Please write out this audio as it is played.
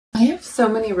I have so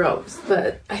many robes,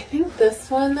 but I think this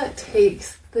one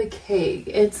takes the cake.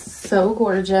 It's so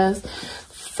gorgeous.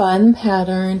 Fun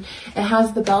pattern. It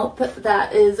has the belt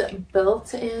that is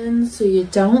built in so you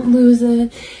don't lose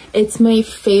it. It's my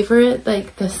favorite,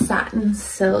 like the satin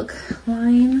silk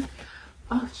line.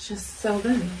 Oh, it's just so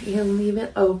good. You can leave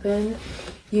it open.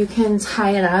 You can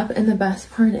tie it up, and the best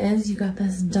part is you got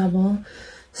this double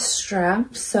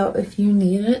strap, so if you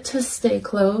need it to stay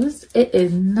closed, it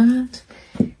is not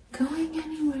going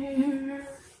anywhere.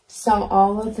 So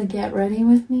all of the get ready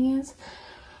with me's,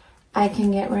 I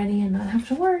can get ready and not have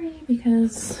to worry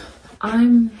because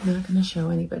I'm not going to show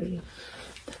anybody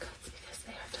the cuts because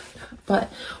they are tied up. But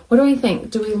what do we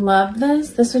think? Do we love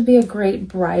this? This would be a great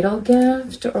bridal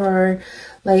gift or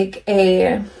like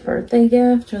a birthday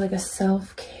gift or like a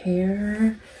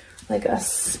self-care, like a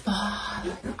spa.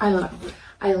 I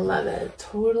love it.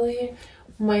 Totally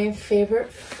my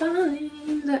favorite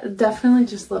find. Definitely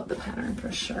just love the pattern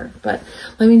for sure. But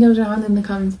let me know down in the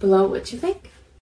comments below what you think.